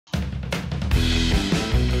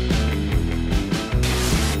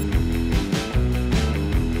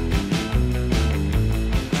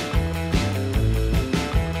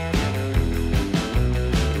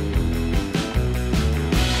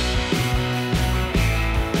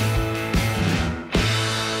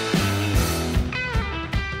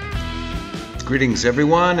Greetings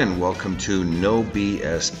everyone and welcome to No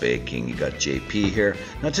BS Baking. You got JP here.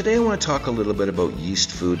 Now today I want to talk a little bit about yeast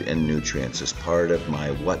food and nutrients as part of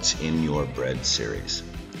my What's in Your Bread series.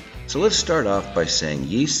 So let's start off by saying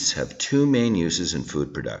yeasts have two main uses in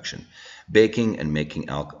food production, baking and making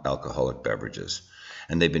alcoholic beverages.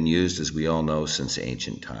 And they've been used, as we all know, since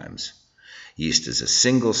ancient times. Yeast is a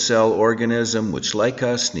single cell organism which, like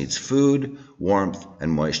us, needs food, warmth, and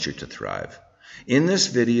moisture to thrive. In this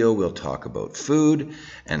video, we'll talk about food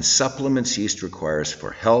and supplements yeast requires for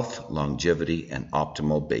health, longevity, and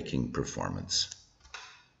optimal baking performance.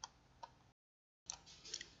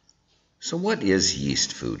 So what is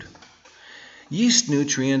yeast food? Yeast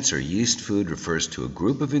nutrients or yeast food refers to a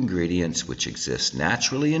group of ingredients which exist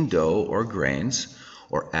naturally in dough or grains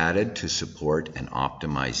or added to support and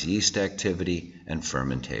optimize yeast activity and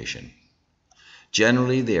fermentation.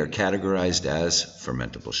 Generally, they are categorized as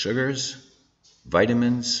fermentable sugars,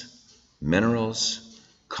 vitamins, minerals,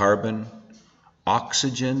 carbon,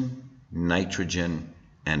 oxygen, nitrogen,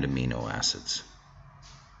 and amino acids.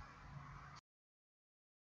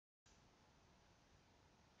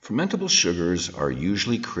 Fermentable sugars are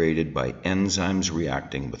usually created by enzymes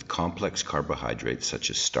reacting with complex carbohydrates such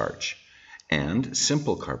as starch and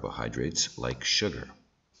simple carbohydrates like sugar.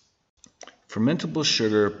 Fermentable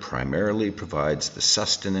sugar primarily provides the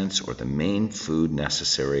sustenance or the main food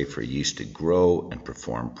necessary for yeast to grow and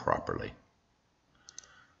perform properly.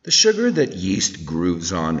 The sugar that yeast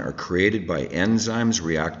grooves on are created by enzymes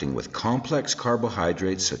reacting with complex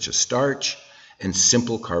carbohydrates such as starch and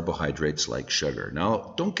simple carbohydrates like sugar.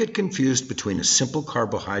 Now, don't get confused between a simple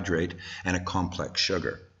carbohydrate and a complex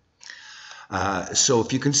sugar. So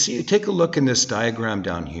if you can see, take a look in this diagram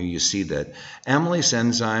down here, you see that amylase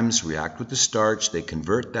enzymes react with the starch, they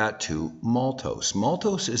convert that to maltose.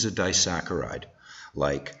 Maltose is a disaccharide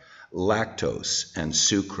like lactose and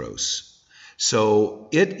sucrose. So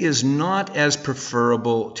it is not as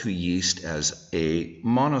preferable to yeast as a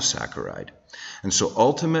monosaccharide. And so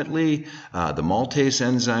ultimately, the maltase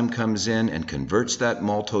enzyme comes in and converts that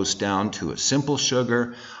maltose down to a simple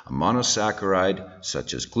sugar, a monosaccharide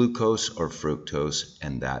such as glucose or fructose,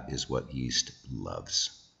 and that is what yeast loves.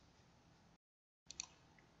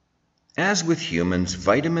 As with humans,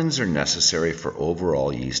 vitamins are necessary for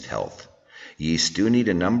overall yeast health. Yeast do need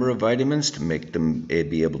a number of vitamins to make them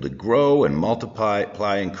be able to grow and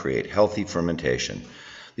multiply and create healthy fermentation.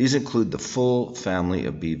 These include the full family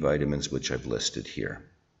of B vitamins, which I've listed here.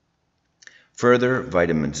 Further,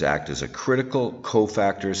 vitamins act as critical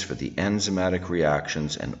cofactors for the enzymatic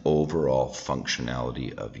reactions and overall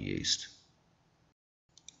functionality of yeast.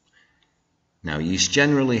 Now, yeast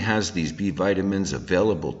generally has these B vitamins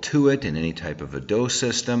available to it in any type of a dough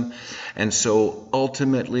system, and so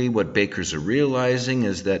ultimately what bakers are realizing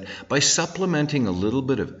is that by supplementing a little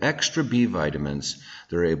bit of extra B vitamins,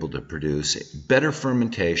 they're able to produce better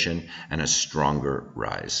fermentation and a stronger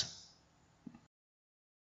rise.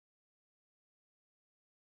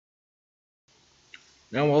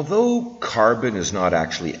 Now, although carbon is not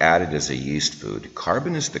actually added as a yeast food,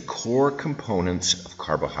 carbon is the core components of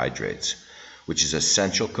carbohydrates, which is an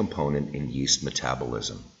essential component in yeast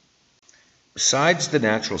metabolism. Besides the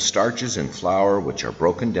natural starches in flour, which are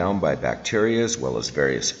broken down by bacteria as well as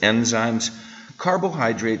various enzymes,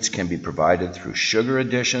 carbohydrates can be provided through sugar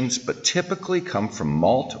additions, but typically come from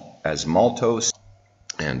malt as maltose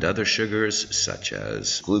and other sugars such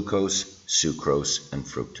as glucose, sucrose, and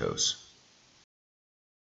fructose.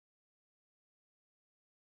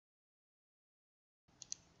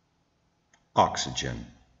 Oxygen.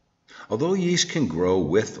 Although yeast can grow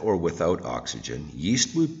with or without oxygen,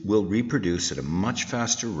 yeast will reproduce at a much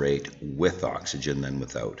faster rate with oxygen than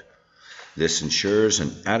without. This ensures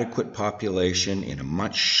an adequate population in a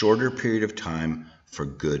much shorter period of time for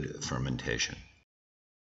good fermentation.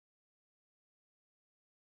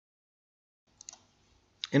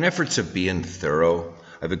 In efforts of being thorough,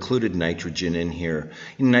 I've included nitrogen in here.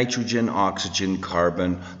 Nitrogen, oxygen,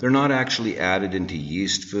 carbon, they're not actually added into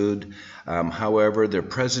yeast food. However, they're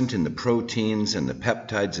present in the proteins and the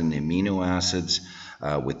peptides and the amino acids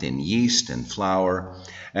within yeast and flour,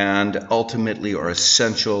 and ultimately are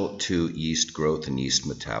essential to yeast growth and yeast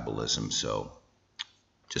metabolism. So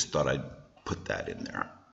just thought I'd put that in there.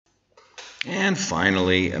 And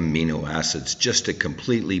finally, amino acids, just to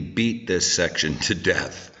completely beat this section to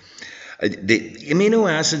death. The amino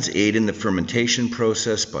acids aid in the fermentation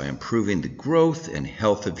process by improving the growth and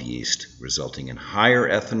health of yeast, resulting in higher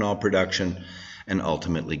ethanol production and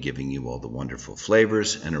ultimately giving you all the wonderful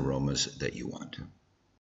flavors and aromas that you want.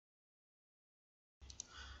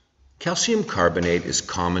 Calcium carbonate is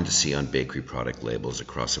common to see on bakery product labels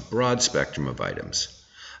across a broad spectrum of items.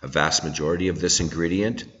 A vast majority of this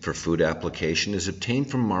ingredient for food application is obtained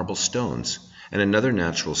from marble stones, and another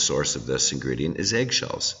natural source of this ingredient is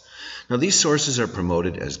eggshells. Now, these sources are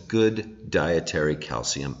promoted as good dietary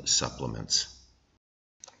calcium supplements.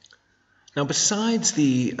 Now, besides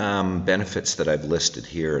the benefits that I've listed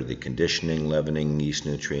here, the conditioning, leavening, yeast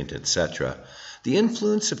nutrient, etc., the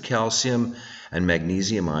influence of calcium and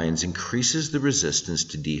magnesium ions increases the resistance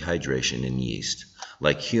to dehydration in yeast.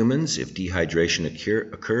 Like humans, if dehydration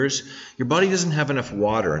occurs, your body doesn't have enough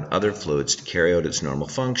water and other fluids to carry out its normal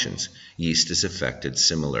functions. Yeast is affected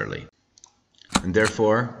similarly. And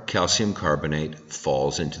therefore, calcium carbonate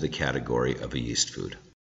falls into the category of a yeast food.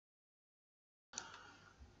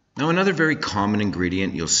 Now, another very common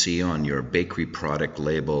ingredient you'll see on your bakery product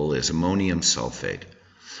label is ammonium sulfate.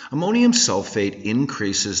 Ammonium sulfate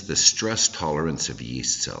increases the stress tolerance of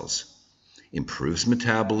yeast cells, improves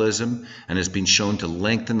metabolism, and has been shown to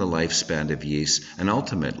lengthen the lifespan of yeast and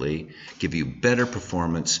ultimately give you better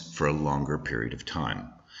performance for a longer period of time.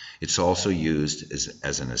 It's also used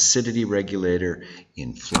as an acidity regulator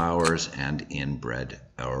in flours and in bread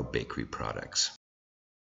or bakery products.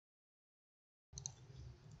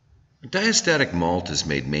 Diastatic malt is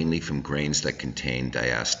made mainly from grains that contain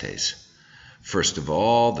diastase. First of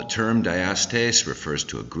all, the term diastase refers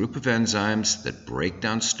to a group of enzymes that break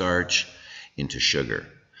down starch into sugar.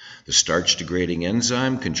 The starch-degrading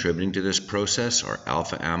enzyme contributing to this process are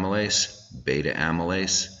alpha amylase, beta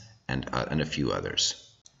amylase, and a few others.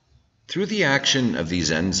 Through the action of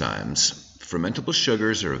these enzymes, fermentable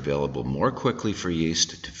sugars are available more quickly for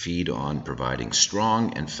yeast to feed on, providing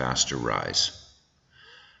strong and faster rise.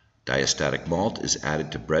 Diastatic malt is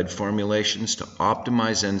added to bread formulations to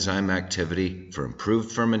optimize enzyme activity for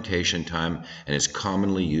improved fermentation time and is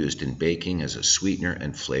commonly used in baking as a sweetener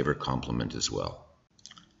and flavor complement as well.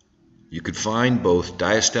 You could find both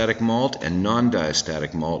diastatic malt and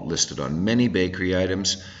non-diastatic malt listed on many bakery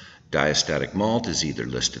items. Diastatic malt is either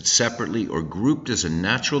listed separately or grouped as a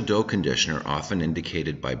natural dough conditioner, often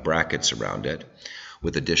indicated by brackets around it,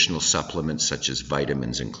 with additional supplements such as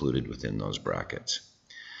vitamins included within those brackets.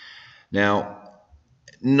 Now,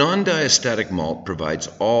 non-diastatic malt provides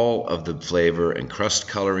all of the flavor and crust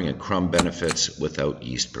coloring and crumb benefits without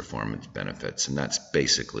yeast performance benefits, and that's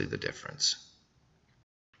basically the difference.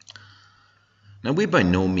 Now, we by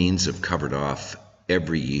no means have covered off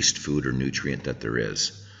every yeast food or nutrient that there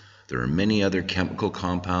is. There are many other chemical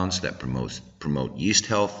compounds that promote yeast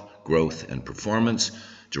health, growth, and performance,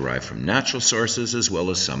 derived from natural sources as well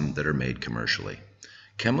as some that are made commercially.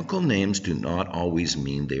 Chemical names do not always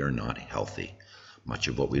mean they are not healthy. Much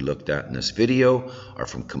of what we looked at in this video are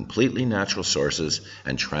from completely natural sources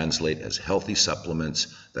and translate as healthy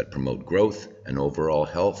supplements that promote growth and overall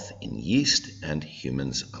health in yeast and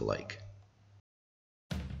humans alike.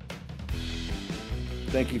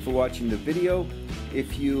 Thank you for watching the video.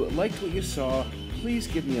 If you liked what you saw, please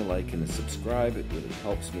give me a like and a subscribe. It really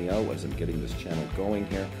helps me out as I'm getting this channel going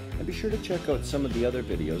here. And be sure to check out some of the other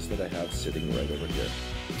videos that I have sitting right over here.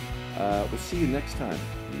 We'll see you next time.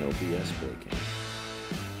 No BS Baking.